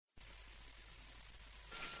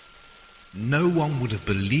No one would have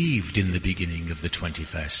believed in the beginning of the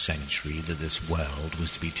 21st century that this world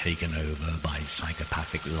was to be taken over by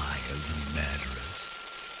psychopathic liars and murderers.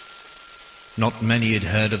 Not many had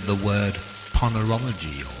heard of the word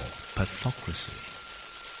ponerology or pathocracy.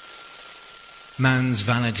 Man's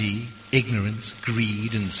vanity, ignorance,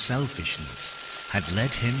 greed and selfishness had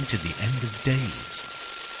led him to the end of days.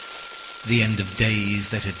 The end of days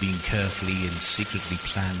that had been carefully and secretly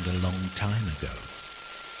planned a long time ago.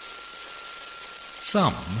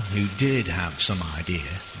 Some who did have some idea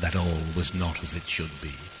that all was not as it should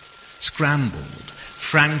be, scrambled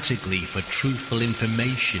frantically for truthful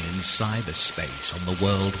information in cyberspace on the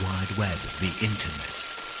World Wide Web, the Internet.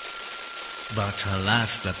 But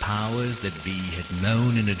alas, the powers that be had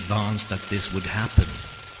known in advance that this would happen,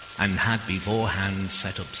 and had beforehand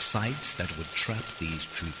set up sites that would trap these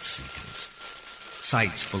truth seekers.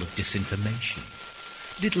 Sites full of disinformation,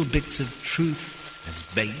 little bits of truth as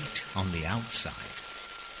bait on the outside,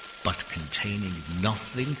 but containing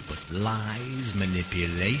nothing but lies,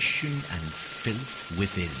 manipulation, and filth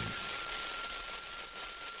within.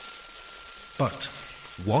 But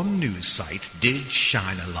one news site did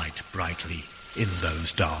shine a light brightly in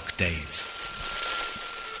those dark days.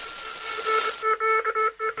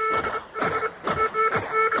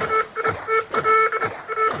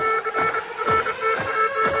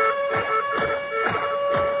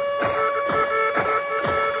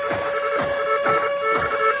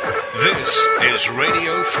 This is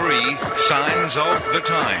Radio Free Signs of the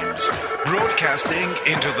Times, broadcasting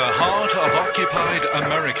into the heart of occupied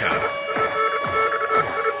America.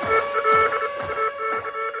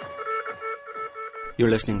 You're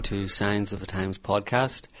listening to Signs of the Times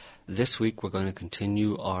podcast. This week we're going to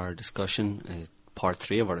continue our discussion, part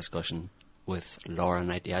 3 of our discussion with Laura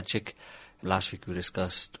Knight-Jadczyk. Last week we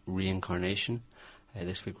discussed reincarnation.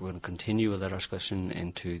 This week we're going to continue with our discussion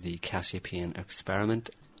into the Cassiopean experiment.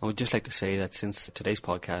 I would just like to say that since today's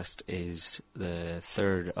podcast is the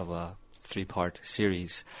third of a 3-part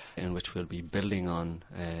series in which we'll be building on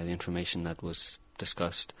the information that was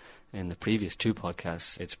discussed in the previous 2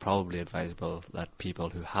 podcasts, it's probably advisable that people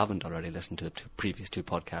who haven't already listened to the previous 2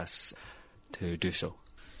 podcasts to do so.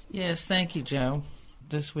 Yes, thank you, Joe.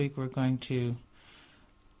 This week we're going to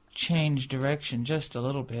change direction just a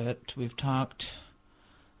little bit. We've talked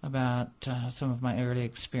about some of my early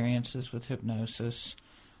experiences with hypnosis.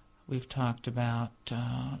 We've talked about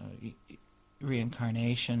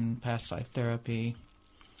reincarnation, past life therapy.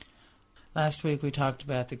 Last week we talked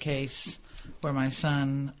about the case where my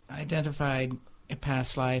son identified a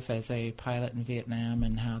past life as a pilot in Vietnam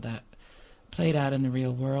and how that played out in the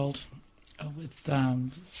real world, with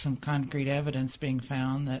some concrete evidence being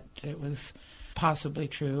found that it was possibly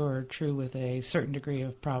true, or true with a certain degree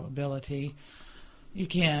of probability. You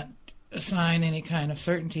can't assign any kind of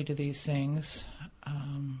certainty to these things,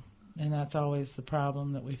 and that's always the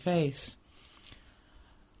problem that we face.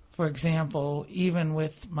 For example, even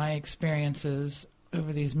with my experiences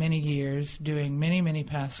over these many years, doing many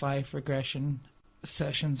past life regression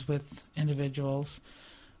sessions with individuals,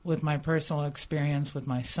 with my personal experience with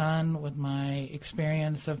my son, with my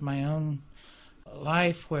experience of my own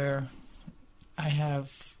life where I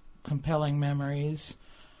have compelling memories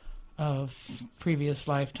of previous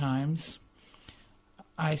lifetimes,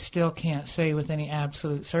 I still can't say with any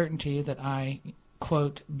absolute certainty that I,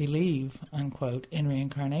 quote, believe, unquote, in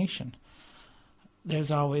reincarnation.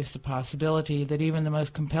 There's always the possibility that even the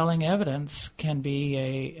most compelling evidence can be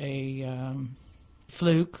a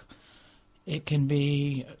fluke. It can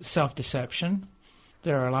be self-deception.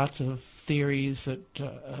 There are lots of theories that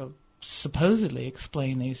supposedly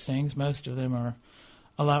explain these things. Most of them are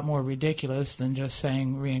a lot more ridiculous than just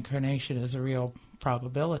saying reincarnation is a real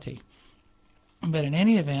probability. But in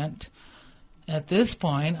any event, at this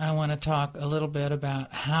point, I want to talk a little bit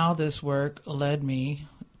about how this work led me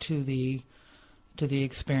to the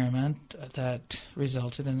experiment that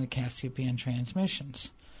resulted in the Cassiopean transmissions.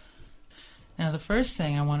 Now, the first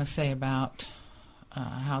thing I want to say about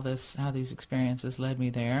how these experiences led me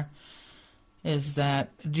there is that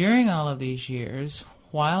during all of these years,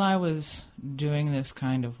 while I was doing this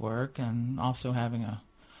kind of work and also having a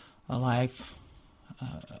life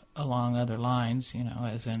along other lines,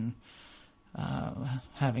 as in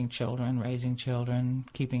having children, raising children,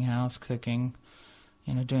 keeping house, cooking,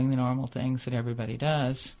 doing the normal things that everybody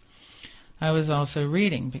does, I was also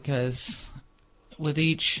reading, because with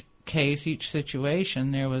each case, each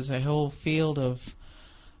situation, there was a whole field of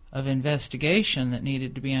investigation that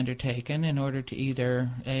needed to be undertaken in order to either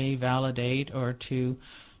A, validate, or to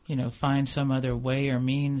find some other way or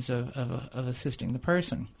means of assisting the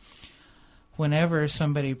person. whenever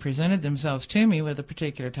somebody presented themselves to me with a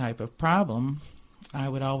particular type of problem, I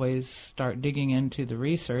would always start digging into the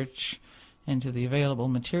research, into the available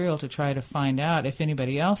material to try to find out if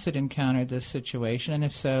anybody else had encountered this situation, and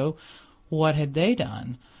if so, what had they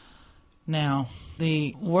done. Now,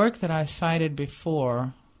 the work that I cited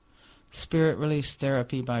before, Spirit Release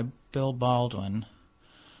Therapy by Bill Baldwin,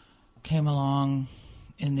 came along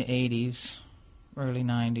in the 80s, early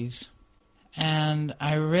 90s. And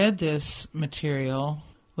I read this material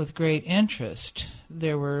with great interest.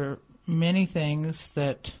 There were many things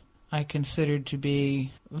that I considered to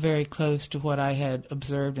be very close to what I had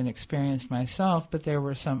observed and experienced myself, but there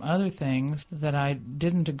were some other things that I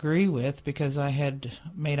didn't agree with because I had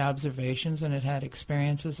made observations and had had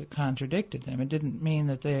experiences that contradicted them. It didn't mean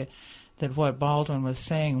that what Baldwin was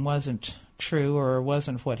saying wasn't true or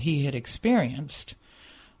wasn't what he had experienced.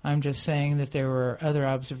 I'm just saying that there were other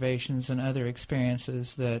observations and other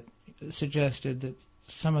experiences that suggested that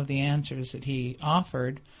some of the answers that he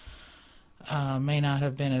offered may not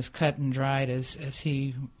have been as cut and dried as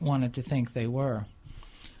he wanted to think they were.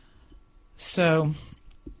 So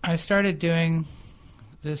I started doing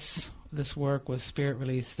this work with Spirit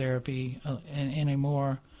Release Therapy in a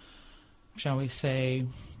more, shall we say,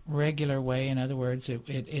 regular way. In other words,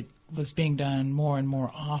 it was being done more and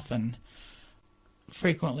more often.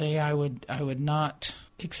 Frequently, I would not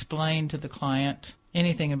explain to the client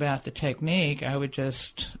anything about the technique. I would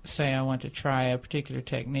just say, I want to try a particular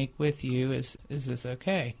technique with you. Is this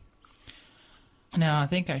okay? Now, I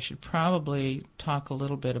think I should probably talk a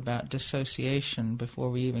little bit about dissociation before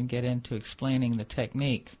we even get into explaining the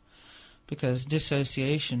technique, because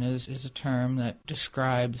dissociation is a term that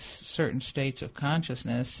describes certain states of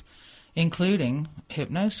consciousness, including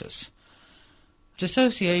hypnosis.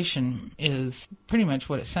 Dissociation is pretty much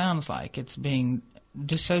what it sounds like. It's being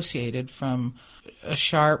dissociated from a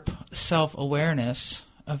sharp self-awareness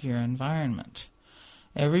of your environment.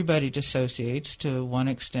 Everybody dissociates to one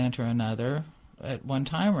extent or another at one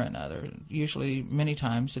time or another, usually many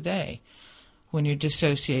times a day. When you're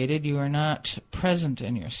dissociated, you are not present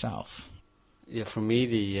in yourself. Yeah, for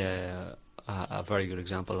me, a very good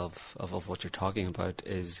example of what you're talking about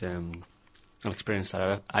is an experience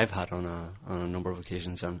that I've had on a number of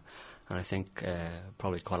occasions, and I think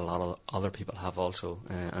probably quite a lot of other people have also,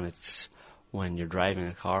 and it's when you're driving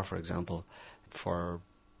a car, for example, for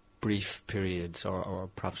brief periods or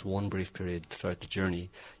perhaps one brief period throughout the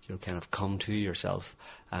journey, you'll kind of come to yourself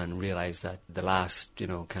and realise that the last,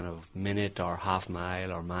 kind of minute or half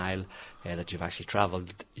mile or mile that you've actually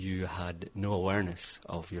travelled, you had no awareness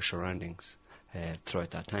of your surroundings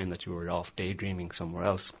throughout that time, that you were off daydreaming somewhere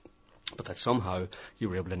else. But that somehow you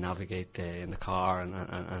were able to navigate in the car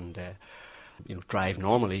and drive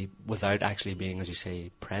normally without actually being, as you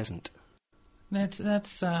say, present.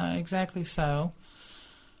 That's exactly so.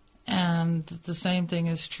 And the same thing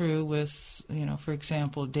is true with, for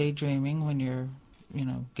example, daydreaming, when you're,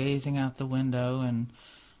 gazing out the window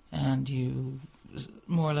and you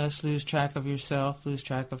more or less lose track of yourself, lose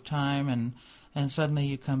track of time, and suddenly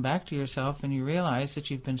you come back to yourself and you realize that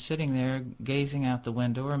you've been sitting there gazing out the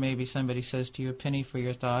window, or maybe somebody says to you, a penny for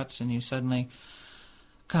your thoughts, and you suddenly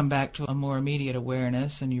come back to a more immediate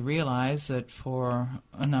awareness and you realize that for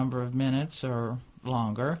a number of minutes or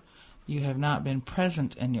longer, you have not been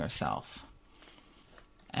present in yourself.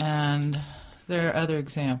 And there are other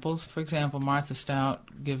examples. For example, Martha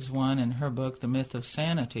Stout gives one in her book, The Myth of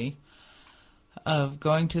Sanity, of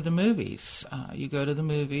going to the movies. You go to the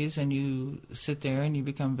movies and you sit there and you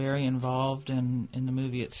become very involved in the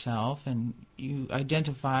movie itself, and you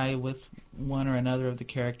identify with one or another of the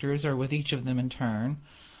characters or with each of them in turn.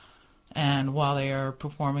 And while they are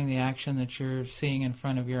performing the action that you're seeing in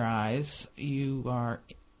front of your eyes, you are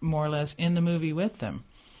more or less in the movie with them.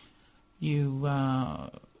 You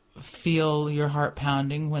feel your heart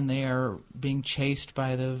pounding when they are being chased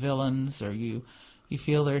by the villains, or you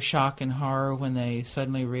feel their shock and horror when they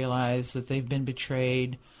suddenly realize that they've been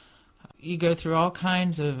betrayed. You go through all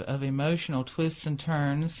kinds of emotional twists and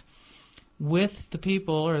turns with the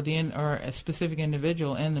people or a specific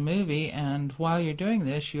individual in the movie, and while you're doing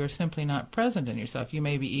this, you're simply not present in yourself. You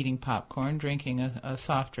may be eating popcorn, drinking a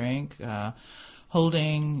soft drink,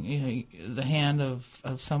 holding the hand of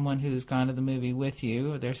someone who's gone to the movie with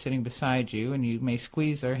you. They're sitting beside you, and you may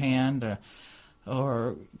squeeze their hand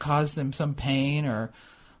or cause them some pain,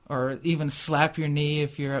 or even slap your knee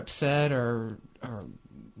if you're upset, or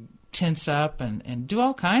tense up and do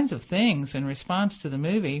all kinds of things in response to the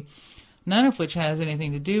movie, none of which has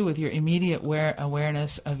anything to do with your immediate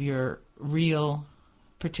awareness of your real,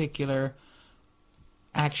 particular,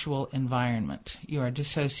 actual environment. You are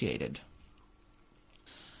dissociated.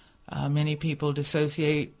 Many people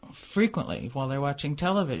dissociate frequently while they're watching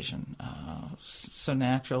television. So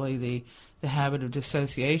naturally, the habit of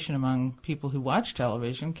dissociation among people who watch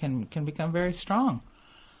television can become very strong.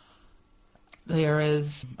 There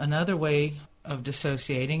is another way of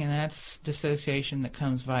dissociating, and that's dissociation that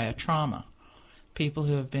comes via trauma. People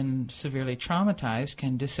who have been severely traumatized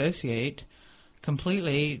can dissociate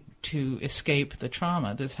completely to escape the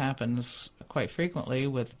trauma. This happens quite frequently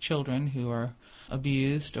with children who are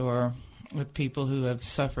abused or with people who have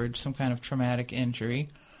suffered some kind of traumatic injury.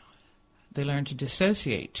 They learn to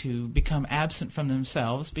dissociate, to become absent from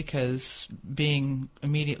themselves, because being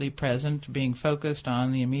immediately present, being focused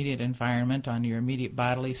on the immediate environment, on your immediate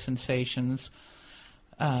bodily sensations,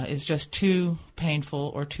 is just too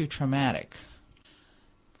painful or too traumatic.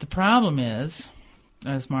 The problem is,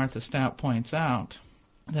 as Martha Stout points out,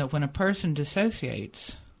 that when a person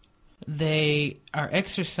dissociates, they are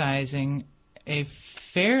exercising a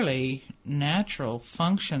fairly natural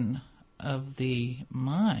function of the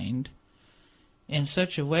mind in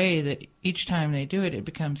such a way that each time they do it, it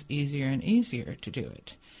becomes easier and easier to do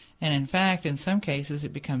it. And in fact, in some cases,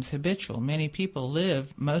 it becomes habitual. Many people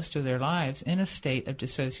live most of their lives in a state of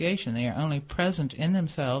dissociation. They are only present in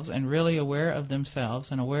themselves and really aware of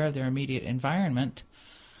themselves and aware of their immediate environment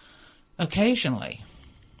occasionally.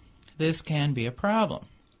 This can be a problem.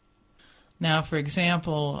 Now, for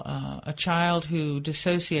example, a child who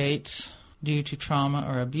dissociates due to trauma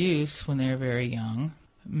or abuse when they're very young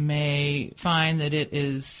may find that it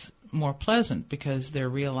is more pleasant because their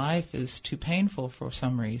real life is too painful for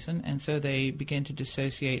some reason, and so they begin to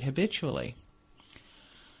dissociate habitually.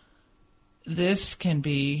 This can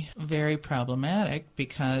be very problematic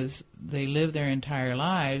because they live their entire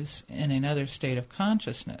lives in another state of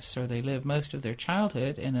consciousness, or they live most of their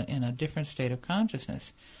childhood in a different state of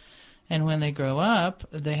consciousness. And when they grow up,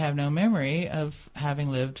 they have no memory of having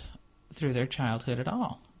lived through their childhood at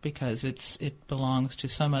all, because it belongs to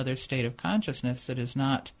some other state of consciousness that is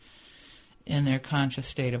not in their conscious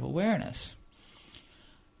state of awareness.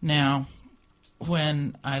 Now,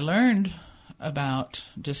 when I learned about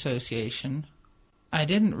dissociation, I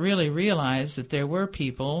didn't really realize that there were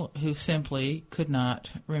people who simply could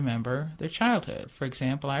not remember their childhood. For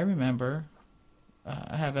example, I remember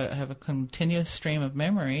I have a continuous stream of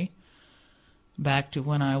memory back to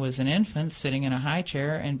when I was an infant sitting in a high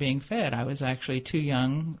chair and being fed. I was actually too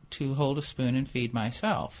young to hold a spoon and feed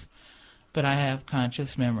myself. But I have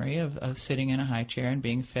conscious memory of sitting in a high chair and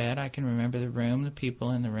being fed. I can remember the room, the people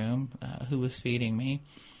in the room, who was feeding me,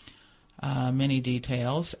 many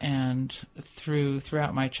details. And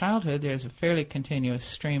throughout my childhood, there's a fairly continuous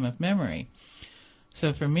stream of memory.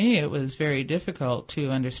 So for me, it was very difficult to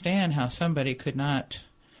understand how somebody could not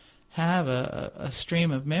have a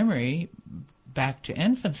stream of memory back to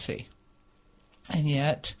infancy. And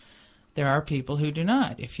yet, there are people who do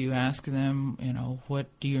not. If you ask them, what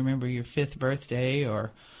do you remember your 5th birthday,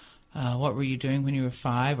 or what were you doing when you were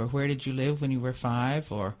 5, or where did you live when you were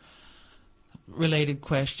 5, or related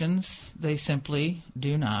questions, they simply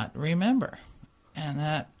do not remember. And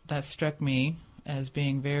that struck me as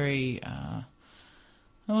being very,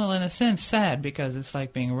 in a sense, sad, because it's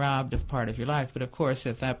like being robbed of part of your life. But of course,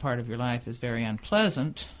 if that part of your life is very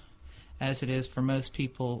unpleasant, as it is for most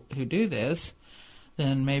people who do this,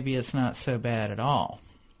 then maybe it's not so bad at all.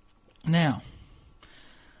 Now,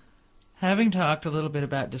 having talked a little bit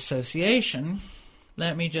about dissociation,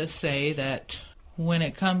 let me just say that when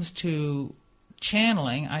it comes to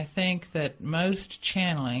channeling, I think that most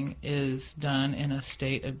channeling is done in a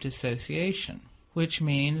state of dissociation, which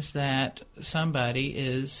means that somebody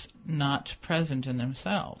is not present in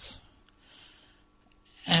themselves.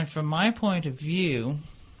 And from my point of view,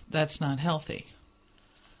 that's not healthy.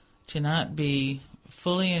 To not be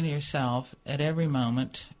fully in yourself at every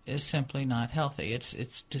moment is simply not healthy.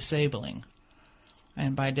 It's disabling.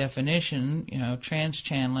 And by definition,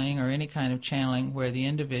 trans-channeling or any kind of channeling where the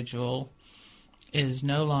individual is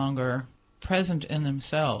no longer present in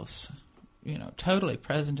themselves, totally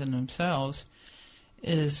present in themselves,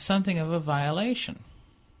 is something of a violation.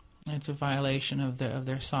 It's a violation of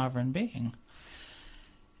their sovereign being.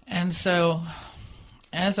 And so,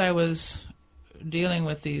 as I was dealing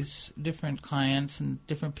with these different clients and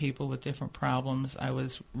different people with different problems, I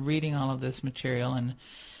was reading all of this material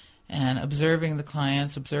and observing the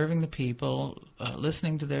clients, observing the people,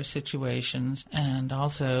 listening to their situations, and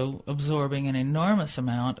also absorbing an enormous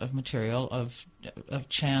amount of material of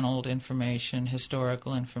channeled information,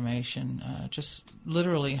 historical information, just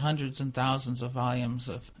literally hundreds and thousands of volumes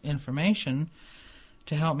of information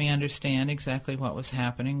to help me understand exactly what was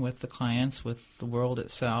happening with the clients, with the world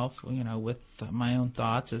itself, with my own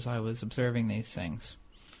thoughts as I was observing these things.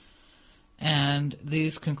 And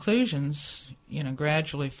these conclusions,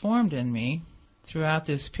 gradually formed in me throughout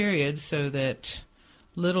this period, so that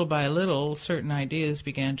little by little certain ideas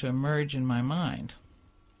began to emerge in my mind.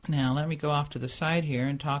 Now, let me go off to the side here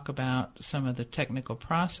and talk about some of the technical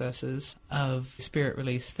processes of spirit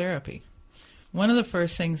release therapy. One of the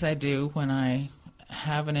first things I do when I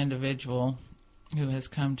have an individual who has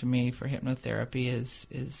come to me for hypnotherapy is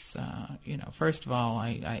first of all,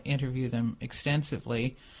 I interview them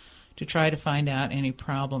extensively to try to find out any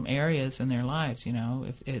problem areas in their lives.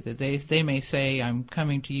 If they may say, I'm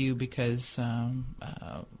coming to you because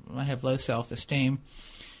I have low self-esteem,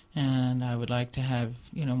 and I would like to have,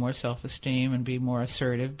 more self-esteem and be more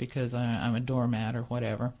assertive because I'm a doormat or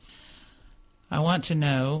whatever. I want to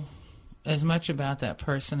know as much about that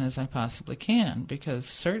person as I possibly can, because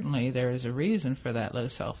certainly there is a reason for that low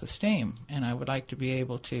self-esteem, and I would like to be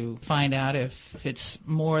able to find out if it's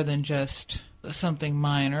more than just something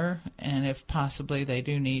minor, and if possibly they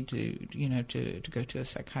do need to go to a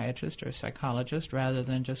psychiatrist or a psychologist rather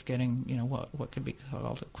than just getting what could be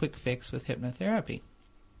called a quick fix with hypnotherapy.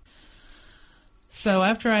 So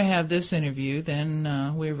after I have this interview,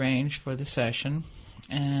 then we arrange for the session,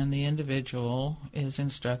 and the individual is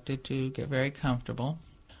instructed to get very comfortable.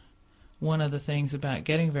 One of the things about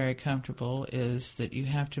getting very comfortable is that you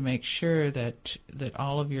have to make sure that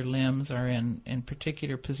all of your limbs are in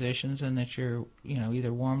particular positions, and that you're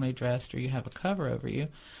either warmly dressed or you have a cover over you.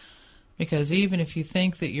 Because even if you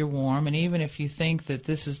think that you're warm, and even if you think that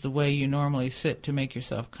this is the way you normally sit to make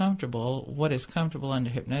yourself comfortable, what is comfortable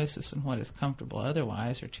under hypnosis and what is comfortable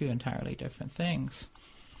otherwise are two entirely different things.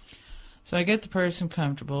 So I get the person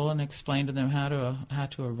comfortable and explain to them how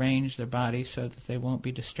to arrange their body so that they won't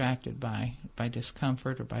be distracted by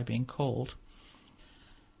discomfort or by being cold.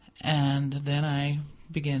 And then I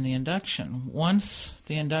begin the induction. Once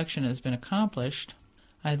the induction has been accomplished,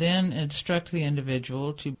 I then instruct the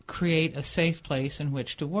individual to create a safe place in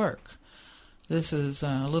which to work. This is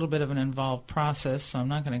a little bit of an involved process, so I'm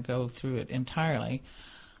not going to go through it entirely.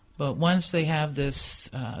 But once they have this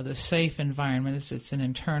safe environment, it's an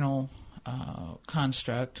internal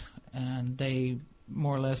construct, and they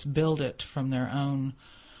more or less build it from their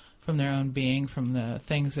own being, from the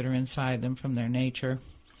things that are inside them, from their nature.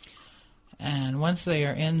 And once they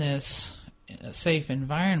are in this safe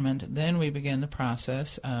environment, then we begin the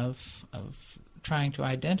process of trying to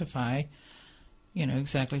identify,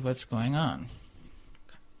 exactly what's going on.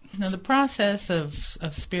 Now, the process of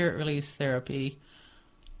spirit release therapy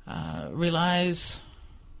relies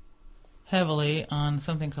heavily on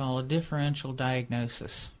something called a differential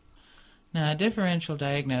diagnosis. Now, a differential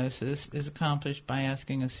diagnosis is accomplished by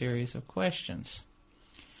asking a series of questions.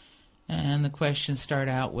 And the questions start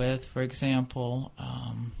out with, for example,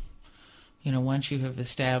 once you have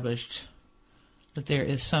established that there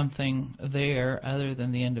is something there other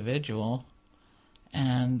than the individual,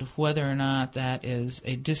 and whether or not that is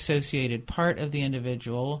a dissociated part of the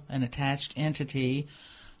individual, an attached entity,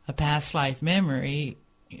 a past life memory,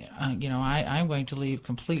 I'm going to leave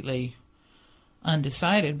completely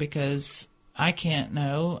undecided, because I can't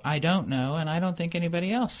know, I don't know, and I don't think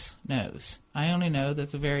anybody else knows. I only know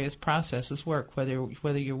that the various processes work.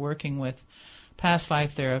 Whether you're working with past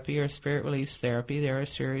life therapy or spirit release therapy, there are a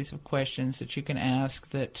series of questions that you can ask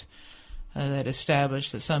that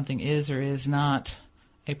establish that something is or is not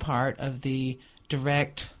a part of the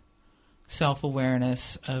direct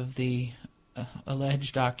self-awareness of the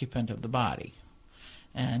alleged occupant of the body.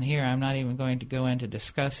 And here I'm not even going to go into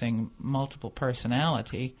discussing multiple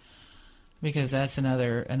personality, because that's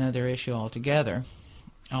another issue altogether.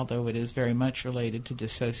 Although it is very much related to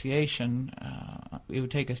dissociation, it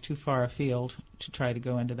would take us too far afield to try to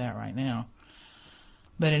go into that right now.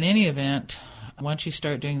 But in any event, once you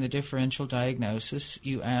start doing the differential diagnosis,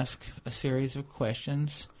 you ask a series of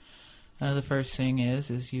questions. The first thing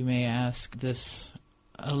is you may ask this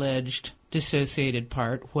alleged dissociated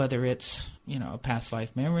part, whether it's a past life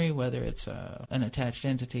memory, whether it's an attached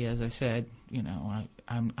entity. As I said,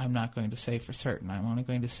 I'm not going to say for certain. I'm only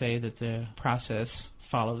going to say that the process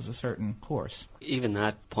follows a certain course. Even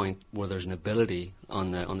that point where there's an ability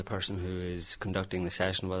on the person who is conducting the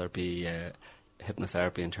session, whether it be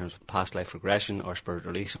hypnotherapy in terms of past life regression or spirit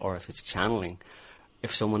release, or if it's channeling,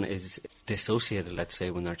 if someone is dissociated, let's say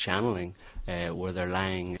when they're channeling, where they're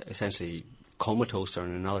lying essentially comatose or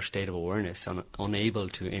in another state of awareness, unable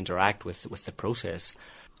to interact with the process,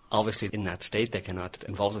 obviously in that state they cannot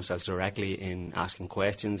involve themselves directly in asking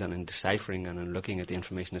questions and in deciphering and in looking at the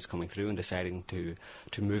information that's coming through and deciding to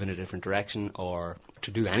move in a different direction or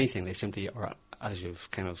to do anything. They simply are, as you've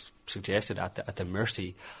kind of suggested, at the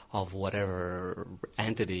mercy of whatever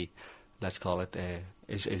entity, let's call it,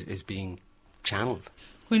 is being channeled.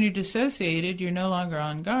 When you're dissociated, you're no longer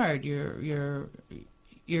on guard. You're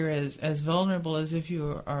as vulnerable as if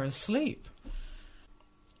you are asleep.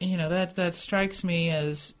 And, that strikes me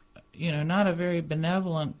as, not a very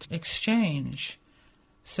benevolent exchange.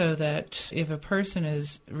 So that if a person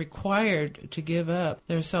is required to give up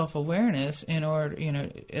their self-awareness in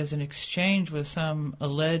order, as an exchange with some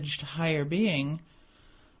alleged higher being,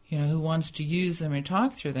 who wants to use them and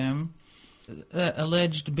talk through them, that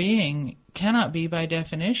alleged being cannot be by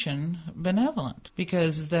definition benevolent,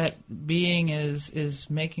 because that being is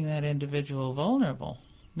making that individual vulnerable.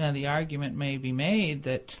 Now, the argument may be made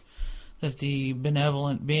that the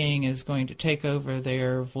benevolent being is going to take over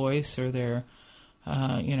their voice or their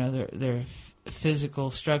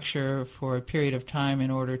physical structure for a period of time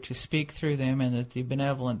in order to speak through them, and that the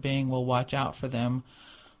benevolent being will watch out for them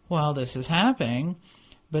while this is happening.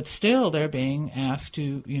 But still, they're being asked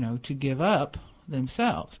to give up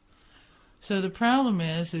themselves. So the problem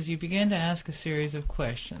is you begin to ask a series of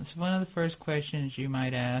questions. One of the first questions you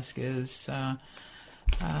might ask is,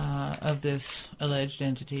 of this alleged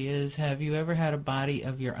entity is, have you ever had a body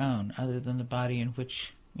of your own other than the body in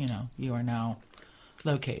which, you are now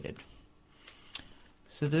located?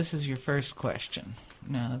 So this is your first question.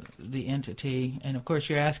 Now, the entity, and of course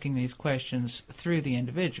you're asking these questions through the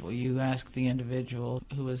individual. You ask the individual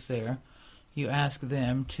who is there, you ask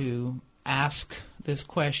them to ask this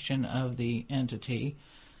question of the entity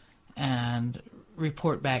and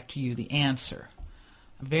report back to you the answer.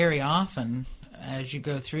 Very often, as you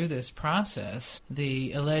go through this process,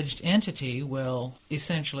 the alleged entity will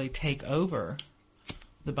essentially take over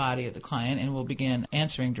the body of the client and will begin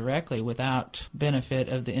answering directly without benefit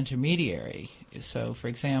of the intermediary. So, for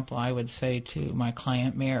example, I would say to my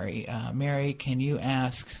client, Mary, Mary, can you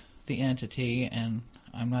ask the entity, and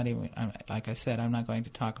like I said, I'm not going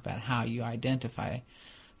to talk about how you identify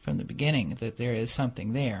from the beginning that there is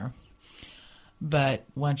something there. But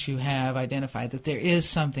once you have identified that there is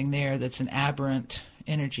something there that's an aberrant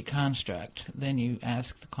energy construct, then you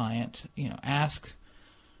ask the client, ask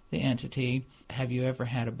the entity, have you ever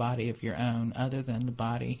had a body of your own other than the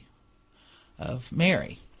body of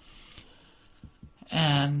Mary?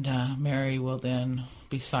 And Mary will then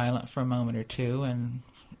be silent for a moment or two, and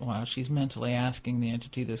while she's mentally asking the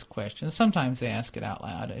entity this question, sometimes they ask it out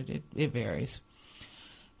loud, it varies.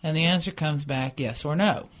 And the answer comes back yes or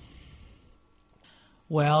no.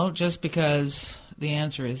 Well, just because the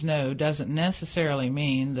answer is no doesn't necessarily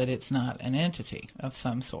mean that it's not an entity of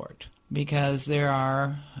some sort, because there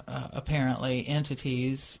are apparently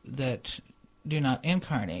entities that do not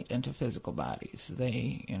incarnate into physical bodies.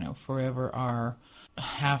 They, forever are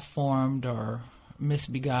half-formed or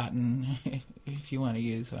misbegotten, if you want to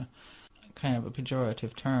use a kind of a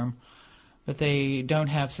pejorative term, but they don't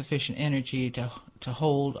have sufficient energy to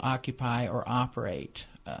hold, occupy, or operate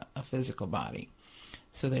a physical body.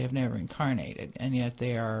 So they have never incarnated, and yet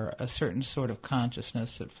they are a certain sort of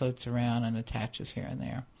consciousness that floats around and attaches here and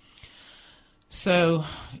there. So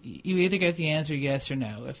you either get the answer yes or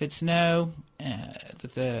no. If it's no,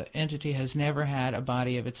 that the entity has never had a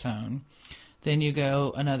body of its own, then you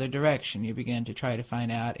go another direction. You begin to try to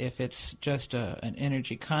find out if it's just an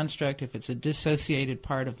energy construct, if it's a dissociated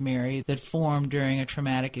part of Mary that formed during a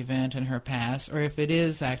traumatic event in her past, or if it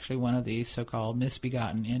is actually one of these so-called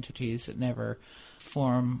misbegotten entities that never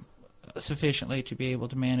form sufficiently to be able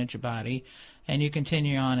to manage a body, and you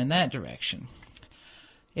continue on in that direction.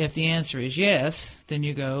 If the answer is yes, then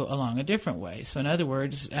you go along a different way. So in other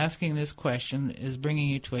words, asking this question is bringing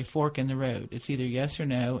you to a fork in the road. It's either yes or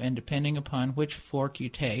no, and depending upon which fork you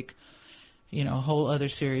take, a whole other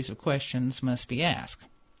series of questions must be asked.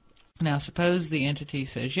 Now, suppose the entity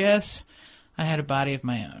says, yes, I had a body of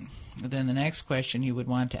my own. Then the next question you would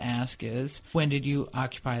want to ask is, when did you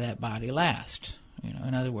occupy that body last?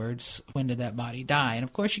 In other words, when did that body die? And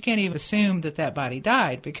of course, you can't even assume that body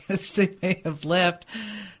died, because they may have left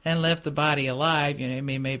the body alive. It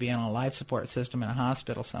may be on a life support system in a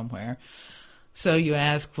hospital somewhere. So you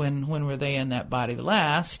ask, when were they in that body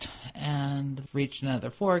last? And reach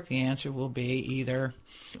another fork, the answer will be either,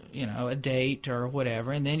 a date or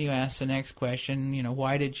whatever. And then you ask the next question,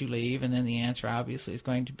 why did you leave? And then the answer obviously is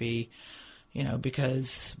going to be,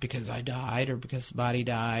 because I died, or because the body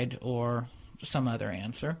died, or some other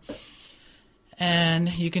answer.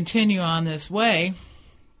 And you continue on this way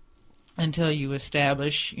until you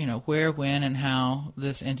establish, where, when, and how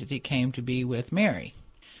this entity came to be with Mary.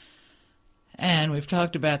 And we've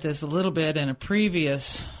talked about this a little bit in a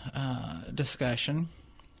previous discussion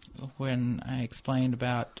when I explained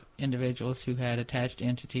about individuals who had attached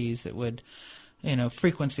entities that would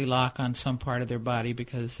frequency lock on some part of their body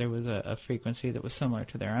because there was a frequency that was similar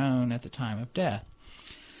to their own at the time of death.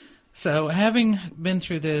 So having been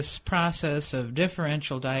through this process of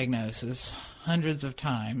differential diagnosis hundreds of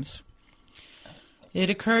times, it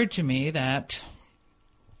occurred to me that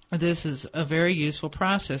this is a very useful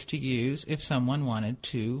process to use if someone wanted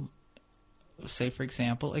to, say, for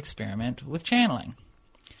example, experiment with channeling.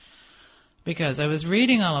 Because I was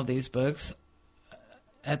reading all of these books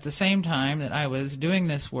at the same time that I was doing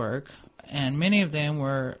this work, and many of them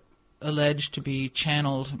were alleged to be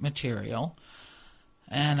channeled material.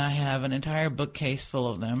 And I have an entire bookcase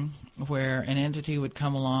full of them where an entity would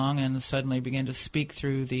come along and suddenly begin to speak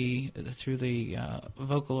through the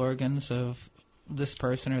vocal organs of this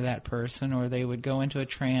person or that person, or they would go into a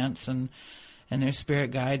trance and their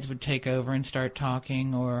spirit guides would take over and start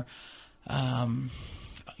talking, or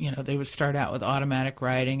they would start out with automatic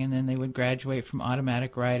writing and then they would graduate from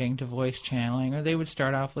automatic writing to voice channeling, or they would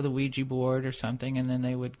start off with a Ouija board or something and then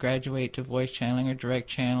they would graduate to voice channeling or direct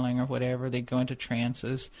channeling or whatever. They'd go into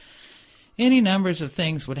trances. Any numbers of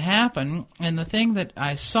things would happen, and the thing that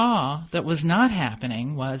I saw that was not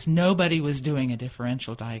happening was nobody was doing a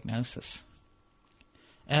differential diagnosis.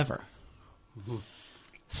 Ever. Mm-hmm.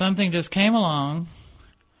 Something just came along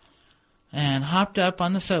and hopped up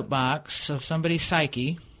on the soapbox of somebody's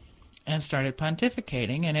psyche and started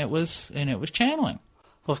pontificating, and it was channeling.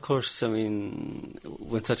 Well, of course, I mean,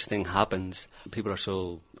 when such a thing happens, people are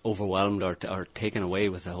so overwhelmed or taken away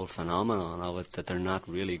with the whole phenomenon of it that they're not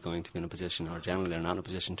really going to be in a position, or generally they're not in a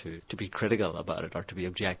position to be critical about it or to be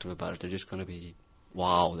objective about it. They're just going to be,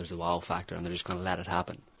 wow, there's a wow factor, and they're just going to let it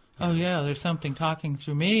happen. Oh, yeah, there's something talking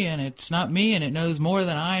through me, and it's not me, and it knows more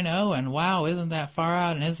than I know, and wow, isn't that far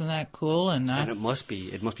out, and isn't that cool? And it must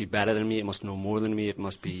be better than me, it must know more than me, it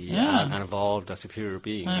must be an evolved, a superior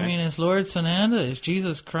being. I mean, it's Lord Sananda, it's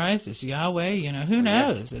Jesus Christ, it's Yahweh, who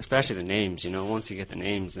knows? Yeah. Especially the names, once you get the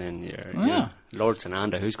names, then you're Lord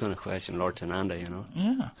Sananda, who's going to question Lord Sananda,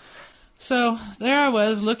 Yeah. So there I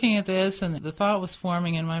was looking at this, and the thought was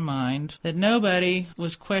forming in my mind that nobody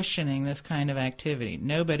was questioning this kind of activity.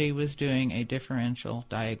 Nobody was doing a differential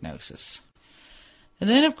diagnosis. And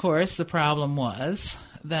then, of course, the problem was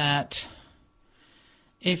that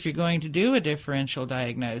if you're going to do a differential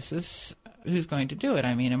diagnosis, who's going to do it?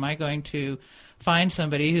 I mean, am I going to find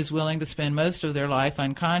somebody who's willing to spend most of their life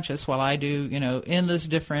unconscious while I do, endless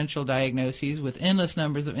differential diagnoses with endless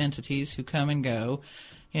numbers of entities who come and go?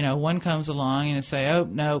 One comes along and say, "Oh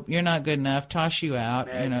no, you're not good enough. Toss you out."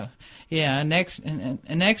 Next.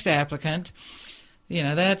 Next applicant.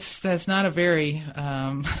 That's not a very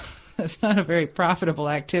that's not a very profitable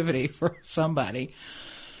activity for somebody.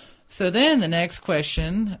 So then the next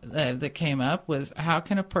question that came up was, how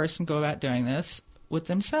can a person go about doing this with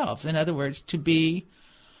themselves? In other words, to be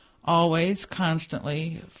always,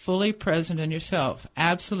 constantly, fully present in yourself,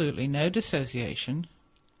 absolutely no dissociation,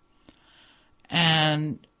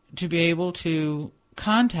 and to be able to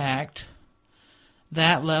contact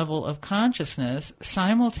that level of consciousness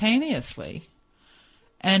simultaneously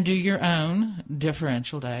and do your own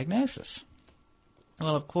differential diagnosis.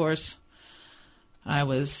 Well, of course, I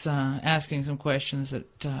was asking some questions that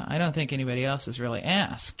I don't think anybody else has really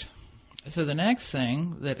asked. So the next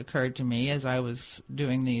thing that occurred to me as I was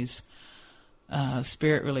doing these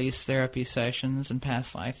spirit release therapy sessions and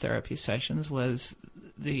past life therapy sessions was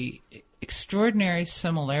the extraordinary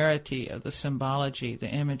similarity of the symbology, the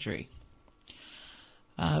imagery.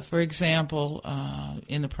 For example,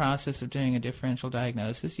 in the process of doing a differential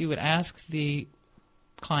diagnosis, you would ask the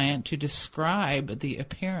client to describe the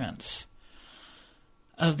appearance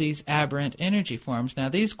of these aberrant energy forms. Now,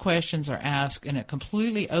 these questions are asked in a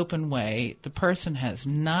completely open way. The person has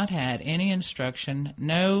not had any instruction.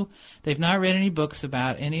 No, they've not read any books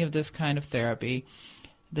about any of this kind of therapy.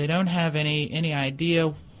 They don't have any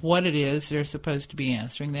idea what it is they're supposed to be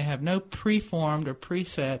answering. They have no preformed or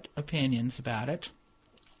preset opinions about it.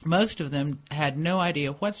 Most of them had no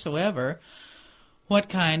idea whatsoever what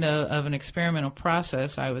kind of an experimental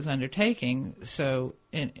process I was undertaking, so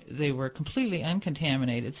they were completely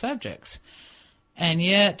uncontaminated subjects. And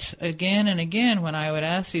yet, again and again, when I would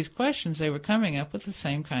ask these questions, they were coming up with the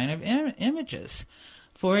same kind of images.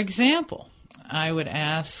 For example, I would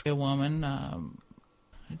ask a woman,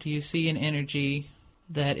 do you see an energy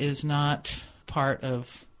that is not part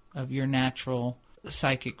of your natural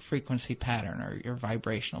psychic frequency pattern or your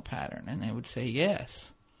vibrational pattern? And they would say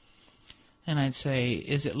yes. And I'd say,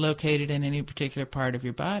 is it located in any particular part of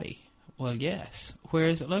your body? Well, yes. Where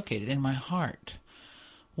is it located? In my heart.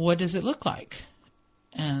 What does it look like?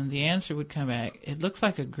 And the answer would come back, it looks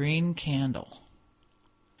like a green candle.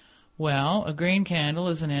 Well, a green candle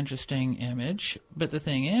is an interesting image, but the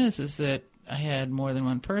thing is that I had more than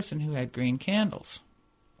one person who had green candles.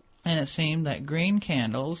 And it seemed that green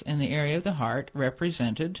candles in the area of the heart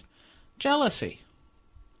represented jealousy.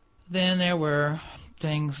 Then there were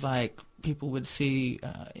things like people would see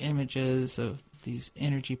images of these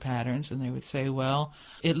energy patterns, and they would say, well,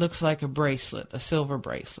 it looks like a bracelet, a silver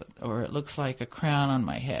bracelet, or it looks like a crown on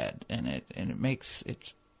my head, and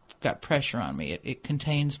it's got pressure on me. It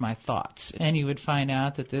contains my thoughts. And you would find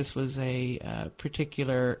out that this was a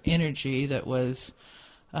particular energy that was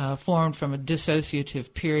formed from a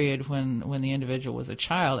dissociative period when the individual was a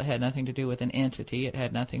child. It had nothing to do with an entity. It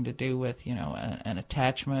had nothing to do with, an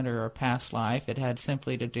attachment or a past life. It had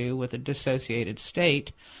simply to do with a dissociated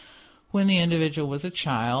state when the individual was a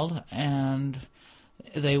child, and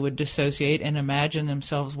they would dissociate and imagine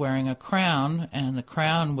themselves wearing a crown, and the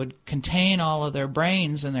crown would contain all of their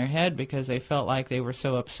brains in their head because they felt like they were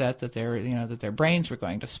so upset that that their brains were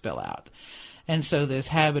going to spill out. And so this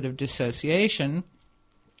habit of dissociation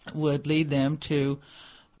would lead them to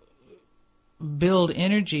build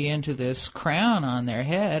energy into this crown on their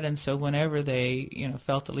head, and so whenever they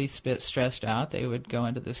felt the least bit stressed out, they would go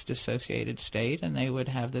into this dissociated state, and they would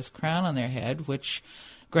have this crown on their head, which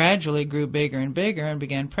gradually grew bigger and bigger and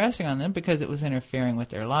began pressing on them because it was interfering with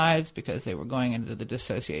their lives, because they were going into the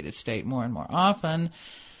dissociated state more and more often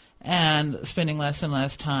and spending less and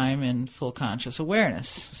less time in full conscious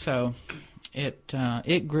awareness. So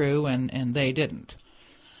it grew and they didn't.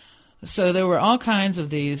 So there were all kinds of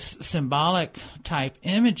these symbolic type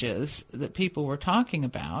images that people were talking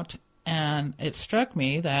about, and it struck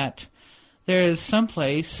me that there is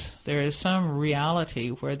some reality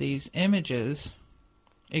where these images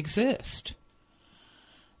exist.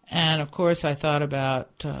 And of course I thought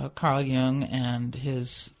about Carl Jung and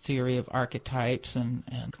his theory of archetypes and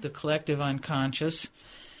the collective unconscious.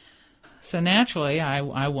 So naturally,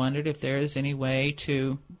 I wondered if there is any way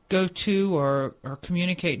to go to or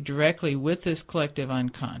communicate directly with this collective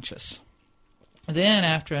unconscious. Then,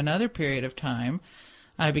 after another period of time,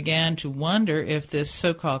 I began to wonder if this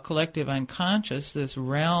so-called collective unconscious, this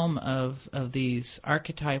realm of these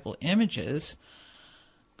archetypal images,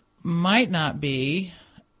 might not be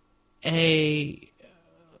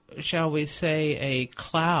shall we say, a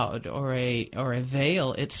cloud or a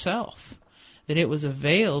veil itself. That it was a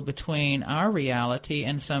veil between our reality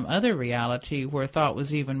and some other reality where thought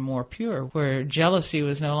was even more pure, where jealousy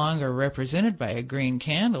was no longer represented by a green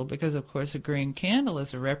candle, because of course a green candle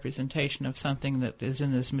is a representation of something that is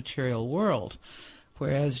in this material world,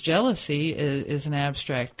 whereas jealousy is an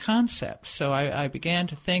abstract concept. So I began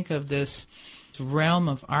to think of this realm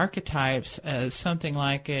of archetypes as something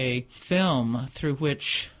like a film through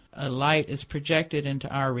which a light is projected into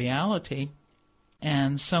our reality,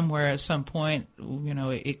 and somewhere at some point,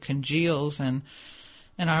 it congeals and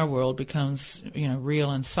our world becomes, real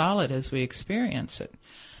and solid as we experience it.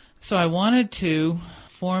 So I wanted to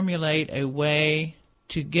formulate a way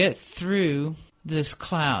to get through this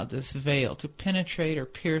cloud, this veil, to penetrate or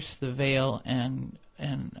pierce the veil and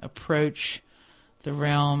approach the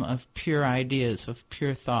realm of pure ideas, of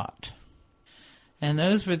pure thought. And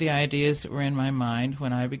those were the ideas that were in my mind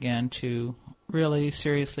when I began to really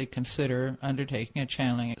seriously consider undertaking a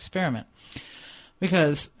channeling experiment.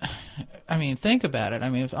 Because, think about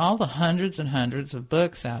it. With all the hundreds and hundreds of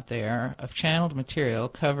books out there of channeled material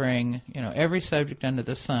covering, every subject under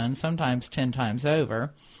the sun, sometimes 10 times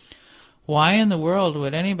over, why in the world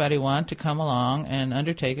would anybody want to come along and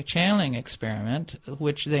undertake a channeling experiment,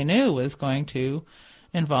 which they knew was going to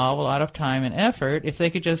involve a lot of time and effort, if they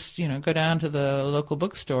could just, go down to the local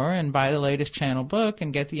bookstore and buy the latest channel book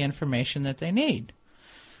and get the information that they need?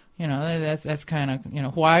 That's kind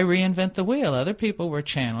of, why reinvent the wheel? Other people were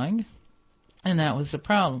channeling, and that was the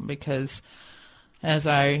problem, because as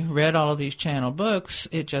I read all of these channel books,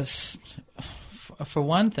 it just, for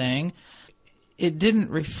one thing, it didn't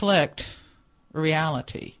reflect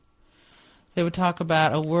reality. They would talk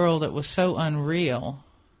about a world that was so unreal,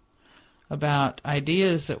 about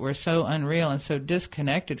ideas that were so unreal and so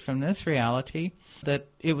disconnected from this reality that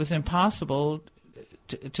it was impossible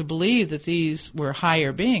to believe that these were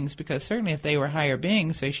higher beings, because certainly if they were higher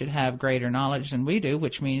beings, they should have greater knowledge than we do,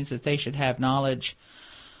 which means that they should have knowledge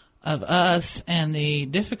of us and the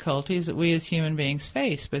difficulties that we as human beings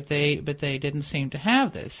face. But they didn't seem to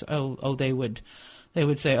have this. They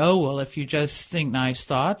would say, well, if you just think nice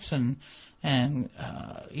thoughts and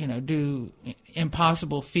do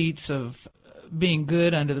impossible feats of being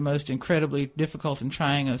good under the most incredibly difficult and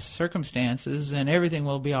trying of circumstances, then everything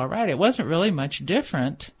will be all right. It wasn't really much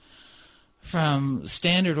different from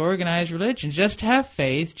standard organized religion. Just have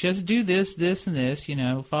faith. Just do this, this, and this.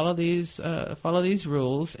 Follow these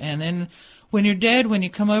rules, and then when you're dead, when you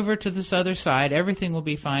come over to this other side, everything will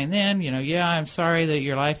be fine. Then, I'm sorry that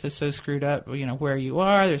your life is so screwed up. Where you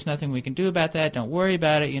are, there's nothing we can do about that. Don't worry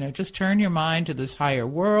about it. Just turn your mind to this higher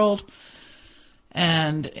world,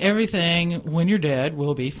 and everything, when you're dead,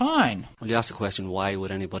 will be fine. Well, you asked the question, why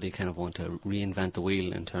would anybody kind of want to reinvent the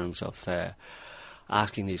wheel in terms of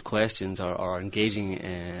asking these questions or engaging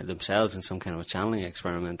themselves in some kind of a channeling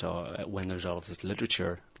experiment, or when there's all of this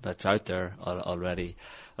literature that's out there already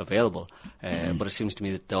available. But it seems to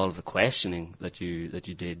me that all of the questioning that you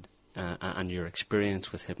did and your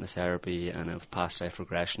experience with hypnotherapy and of past life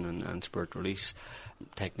regression and spirit release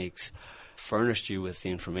techniques furnished you with the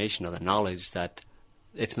information or the knowledge that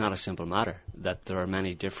it's not a simple matter, that there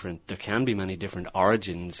can be many different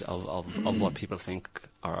origins of what people think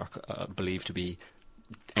or believe to be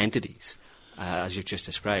entities, as you've just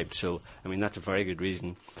described. So, that's a very good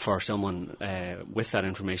reason for someone with that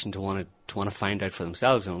information to want to find out for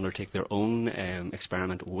themselves and undertake their own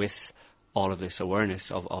experiment with all of this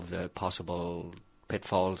awareness of the possible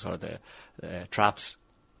pitfalls or the traps.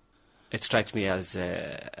 It strikes me as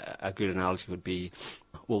a good analogy would be,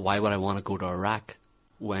 well, why would I want to go to Iraq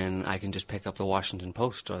when I can just pick up the Washington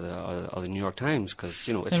Post or the New York Times, because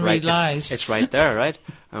it's right. It's right there, right?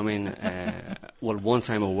 Well, once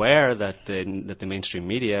I'm aware that the mainstream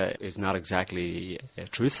media is not exactly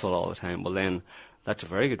truthful all the time, well then that's a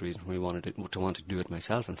very good reason for me to want to do it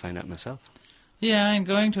myself and find out myself. Yeah, and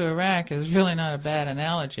going to Iraq is really not a bad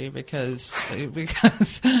analogy because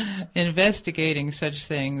investigating such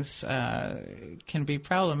things can be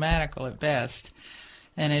problematical at best.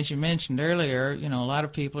 And as you mentioned earlier, a lot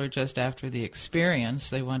of people are just after the experience.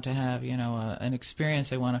 They want to have, an experience.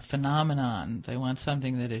 They want a phenomenon. They want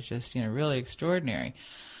something that is just, really extraordinary.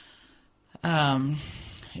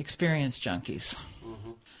 Experience junkies.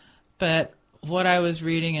 Mm-hmm. But what I was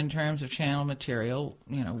reading in terms of channel material,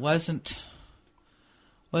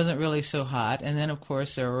 wasn't really so hot. And then, of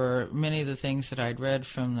course, there were many of the things that I'd read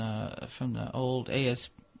from the old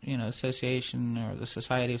association or the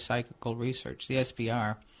Society of Psychical Research, the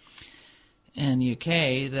SPR, in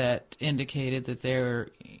UK, that indicated that their,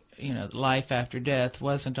 life after death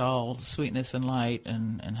wasn't all sweetness and light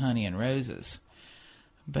and honey and roses.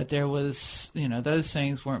 But there was, those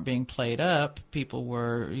things weren't being played up. People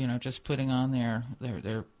were, just putting on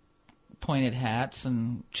their pointed hats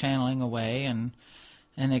and channeling away and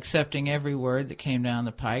accepting every word that came down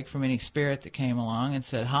the pike from any spirit that came along and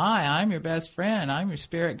said, "Hi, I'm your best friend. I'm your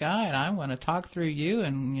spirit guide. I'm going to talk through you,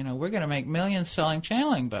 and, we're going to make millions selling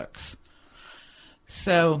channeling books."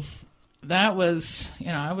 So that was,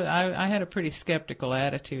 I had a pretty skeptical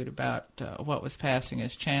attitude about what was passing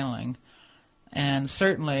as channeling. And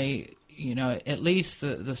certainly, at least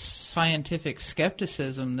the scientific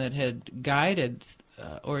skepticism that had guided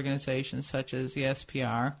organizations such as the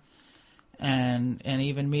SPR and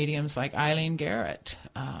even mediums like Eileen Garrett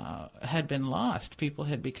had been lost. People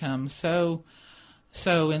had become so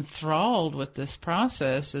enthralled with this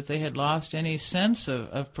process that they had lost any sense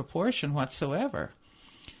of proportion whatsoever.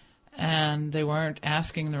 And they weren't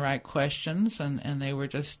asking the right questions, and they were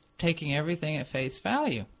just taking everything at face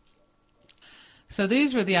value. So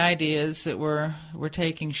these were the ideas that were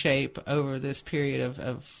taking shape over this period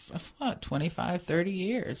of 25, 30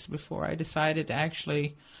 years before I decided to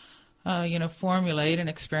actually formulate an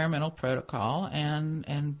experimental protocol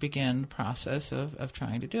and begin the process of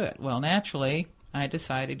trying to do it. Well, naturally, I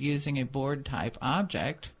decided using a board-type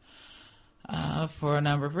object for a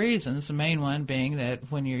number of reasons, the main one being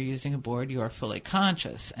that when you're using a board, you are fully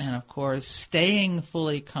conscious. And, of course, staying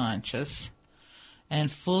fully conscious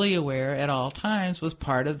and fully aware at all times was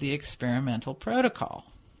part of the experimental protocol.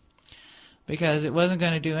 Because it wasn't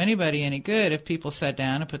going to do anybody any good if people sat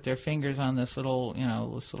down and put their fingers on this little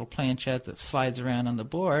planchette that slides around on the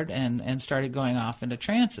board and started going off into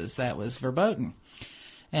trances. That was verboten.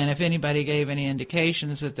 And if anybody gave any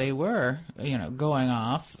indications that they were, going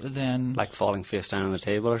off, then... Like falling face down on the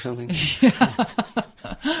table or something?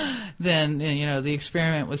 Then, the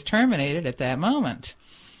experiment was terminated at that moment.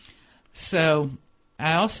 So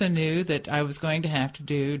I also knew that I was going to have to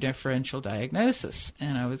do differential diagnosis,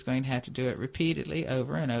 and I was going to have to do it repeatedly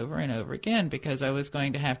over and over and over again, because I was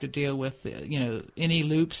going to have to deal with, any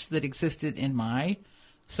loops that existed in my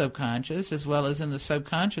subconscious as well as in the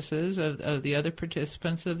subconsciouses of the other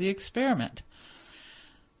participants of the experiment.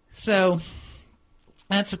 So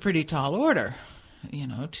that's a pretty tall order,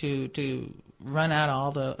 to run out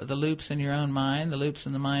all the loops in your own mind, the loops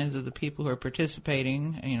in the minds of the people who are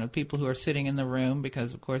participating, people who are sitting in the room,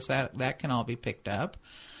 because, of course, that can all be picked up.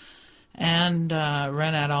 and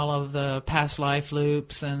run out all of the past life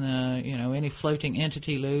loops and any floating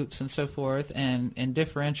entity loops and so forth, and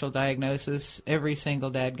differential diagnosis every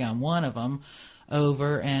single dadgum one of them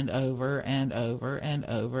over and over and over and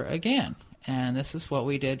over again. And this is what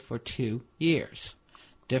we did for 2 years.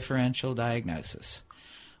 Differential diagnosis.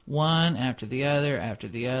 One after the other,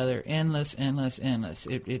 endless.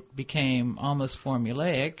 It became almost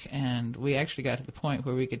formulaic, and we actually got to the point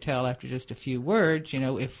where we could tell after just a few words,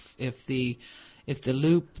 if the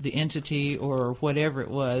loop, the entity, or whatever it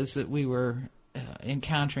was that we were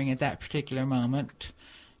encountering at that particular moment,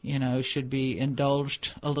 should be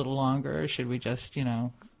indulged a little longer, or should we just,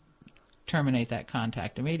 terminate that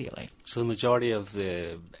contact immediately. So the majority of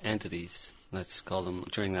the entities, let's call them,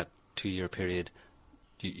 during that 2-year period,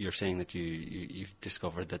 you're saying that you've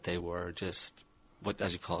discovered that they were just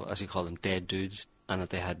as you call them, dead dudes, and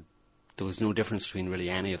that there was no difference between really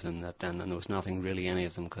any of them, and there was nothing really any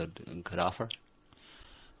of them could offer.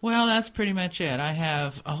 Well, that's pretty much it. I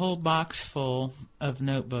have a whole box full of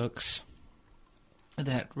notebooks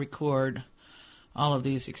that record all of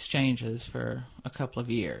these exchanges for a couple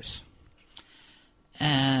of years.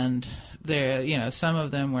 And some of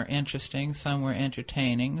them were interesting, some were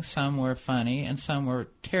entertaining, some were funny, and some were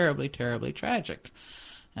terribly, terribly tragic.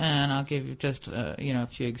 And I'll give you just, a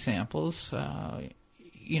few examples.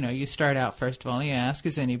 You start out, first of all, and you ask,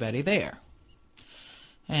 is anybody there?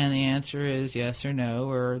 And the answer is yes or no,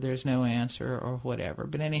 or there's no answer, or whatever.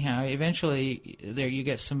 But anyhow, eventually there you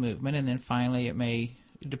get some movement, and then finally it may,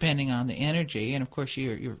 depending on the energy, and of course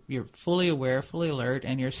you're fully aware, fully alert,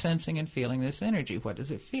 and you're sensing and feeling this energy. What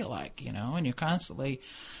does it feel like, and you're constantly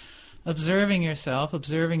observing yourself,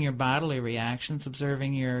 observing your bodily reactions,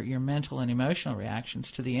 observing your mental and emotional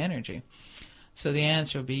reactions to the energy. So the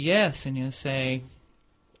answer will be yes, and you'll say,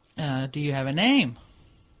 do you have a name?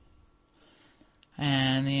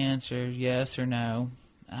 And the answer is yes or no.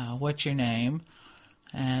 What's your name?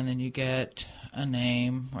 And then you get a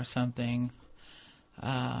name or something.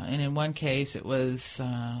 And in one case, it was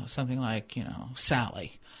something like,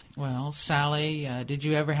 Sally. Well, Sally, did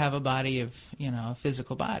you ever have a body of, a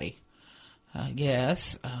physical body?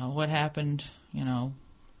 Yes. What happened,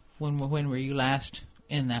 when were you last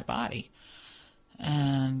in that body?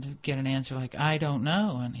 And get an answer like, I don't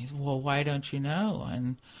know. And he's, well, why don't you know?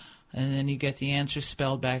 And then you get the answer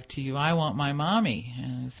spelled back to you, I want my mommy.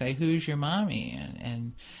 And you say, who's your mommy?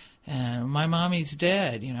 And my mommy's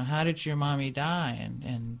dead. How did your mommy die?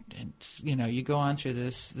 And you go on through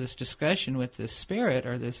this discussion with this spirit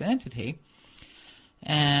or this entity,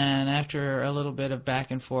 and after a little bit of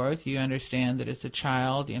back and forth, you understand that it's a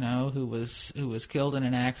child, who was killed in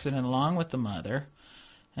an accident along with the mother,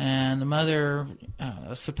 and the mother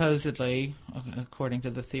supposedly, according to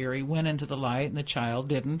the theory, went into the light, and the child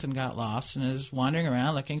didn't and got lost and is wandering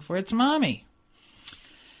around looking for its mommy.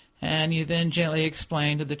 And you then gently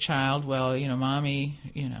explain to the child, well, mommy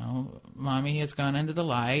has gone into the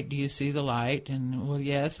light. Do you see the light? And, well,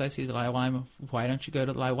 yes, I see the light. Well, why don't you go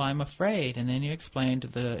to the light? Well, I'm afraid. And then you explain to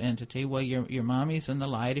the entity, well, your mommy's in the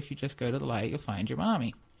light. If you just go to the light, you'll find your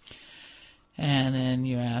mommy. And then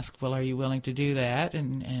you ask, well, are you willing to do that?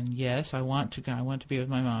 And yes, I want to be with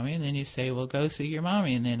my mommy. And then you say, well, go see your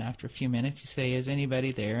mommy. And then after a few minutes, you say, is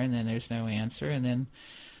anybody there? And then there's no answer. And then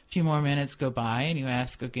a few more minutes go by, and you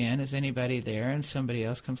ask again, is anybody there? And somebody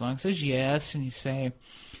else comes along and says yes. And you say,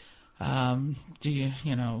 do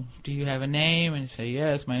you have a name? And you say,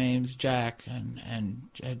 yes, my name's Jack. And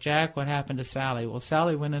Jack, what happened to Sally? Well,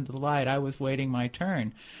 Sally went into the light. I was waiting my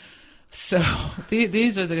turn. So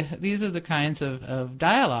these are the kinds of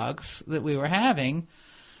dialogues that we were having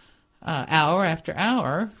hour after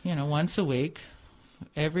hour, once a week,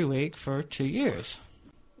 every week for 2 years.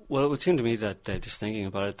 Well, it would seem to me that just thinking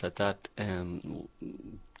about it, that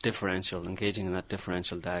differential, engaging in that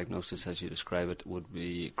differential diagnosis, as you describe it, would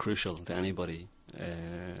be crucial to anybody,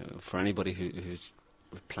 for anybody who's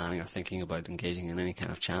planning or thinking about engaging in any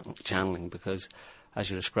kind of channeling, because, as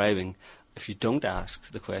you're describing, if you don't ask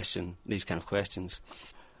these kind of questions,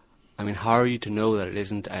 I mean, how are you to know that it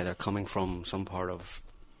isn't either coming from some part of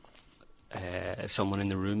someone in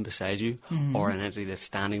the room beside you, mm-hmm. or an entity that's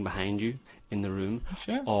standing behind you in the room,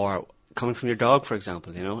 sure. or coming from your dog, for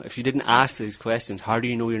example? If you didn't ask these questions, how do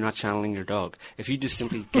you know you're not channeling your dog? If you just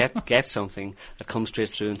simply get something that comes straight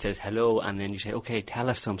through and says hello, and then you say, okay, tell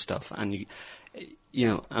us some stuff, and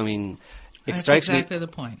That's exactly the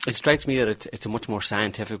point. It strikes me that it's a much more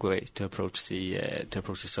scientific way to approach the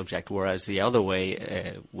subject, whereas the other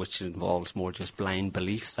way, which involves more just blind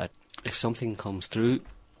belief that if something comes through,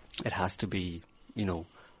 it has to be,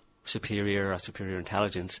 superior or superior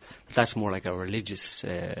intelligence. That's more like a religious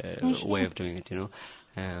way of doing it,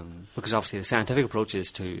 Because obviously the scientific approach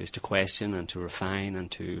is to question and to refine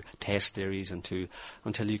and to test theories and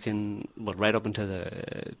until you can right up into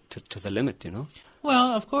the limit, you know. Well,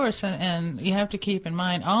 of course, and you have to keep in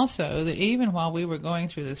mind also that even while we were going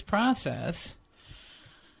through this process,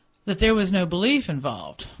 that there was no belief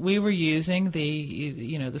involved. We were using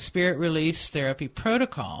the spirit release therapy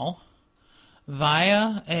protocol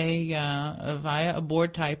via a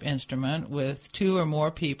board type instrument with 2 or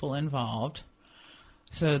more people involved,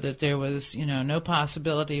 so that there was no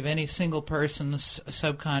possibility of any single person's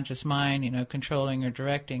subconscious mind controlling or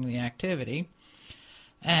directing the activity.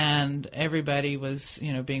 And everybody was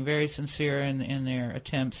being very sincere in their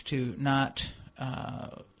attempts to not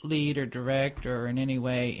lead or direct or in any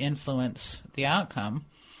way influence the outcome.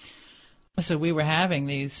 So we were having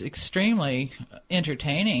these extremely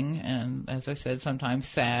entertaining and, as I said, sometimes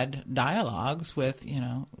sad dialogues with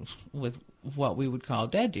what we would call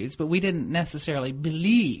dead dudes, but we didn't necessarily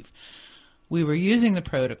believe. We were using the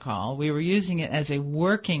protocol. We were using it as a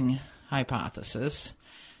working hypothesis,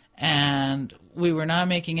 and we were not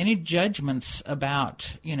making any judgments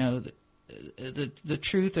about the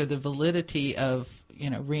truth or the validity of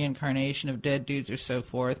reincarnation of dead dudes or so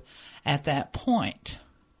forth at that point.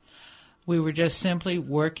 We were just simply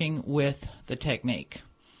working with the technique,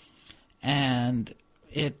 and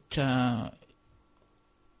it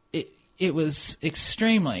was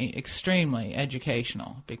extremely, extremely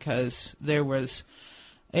educational, because it was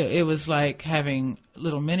like having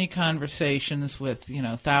little mini conversations with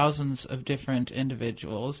thousands of different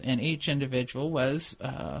individuals, and each individual was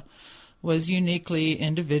uniquely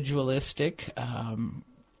individualistic,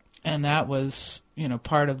 and that was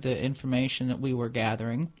part of the information that we were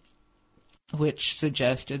gathering, which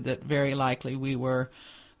suggested that very likely we were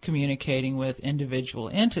communicating with individual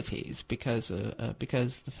entities because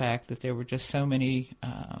the fact that there were just so many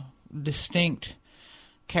distinct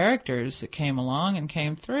characters that came along and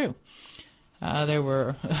came through. There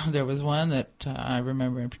was one that I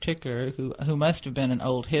remember in particular who must have been an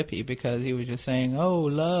old hippie, because he was just saying, "Oh,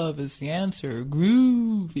 love is the answer,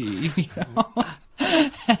 groovy,"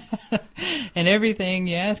 and everything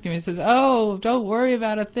you ask him, he says, "Oh, don't worry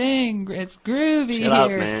about a thing, it's groovy Chill here."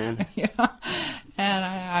 out, man. And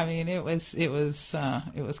I mean, it was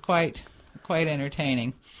quite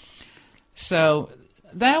entertaining. So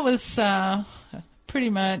that was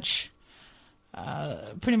pretty much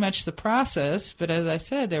the process. But as I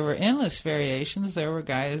said, there were endless variations. There were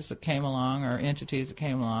guys that came along, or entities that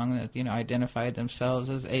came along, that identified themselves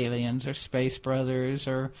as aliens or space brothers,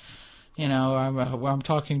 or I'm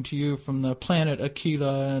talking to you from the planet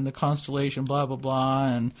Aquila and the constellation blah blah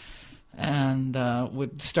blah, and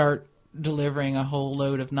would start delivering a whole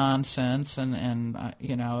load of nonsense, and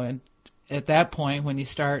at that point, when you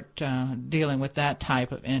start dealing with that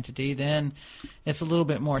type of entity, then it's a little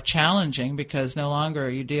bit more challenging, because no longer are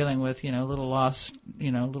you dealing with little lost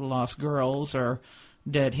girls or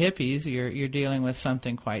dead hippies. You're dealing with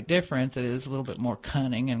something quite different that is a little bit more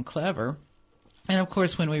cunning and clever. And of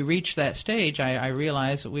course, when we reached that stage, I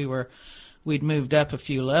realized that we'd moved up a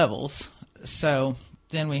few levels. So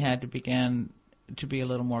then we had to begin to be a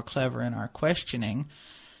little more clever in our questioning.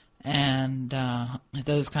 And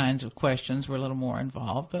those kinds of questions were a little more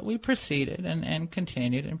involved, but we proceeded and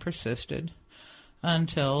continued and persisted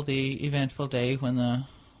until the eventful day when the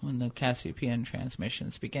Cassiopeian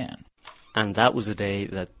transmissions began. And that was the day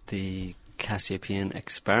that the Cassiopeian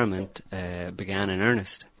experiment began in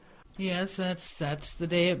earnest. Yes, that's the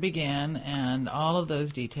day it began, and all of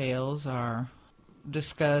those details are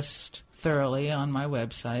discussed thoroughly on my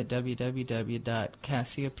website,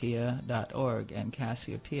 www.cassiopeia.org, and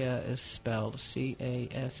Cassiopeia is spelled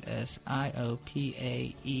Cassiopea,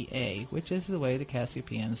 which is the way the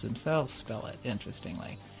Cassiopeians themselves spell it,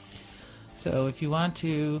 interestingly. So if you want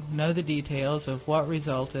to know the details of what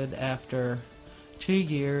resulted after 2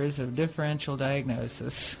 years of differential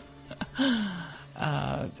diagnosis,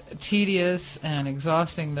 tedious and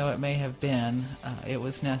exhausting though it may have been, it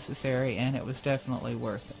was necessary, and it was definitely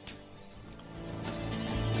worth it.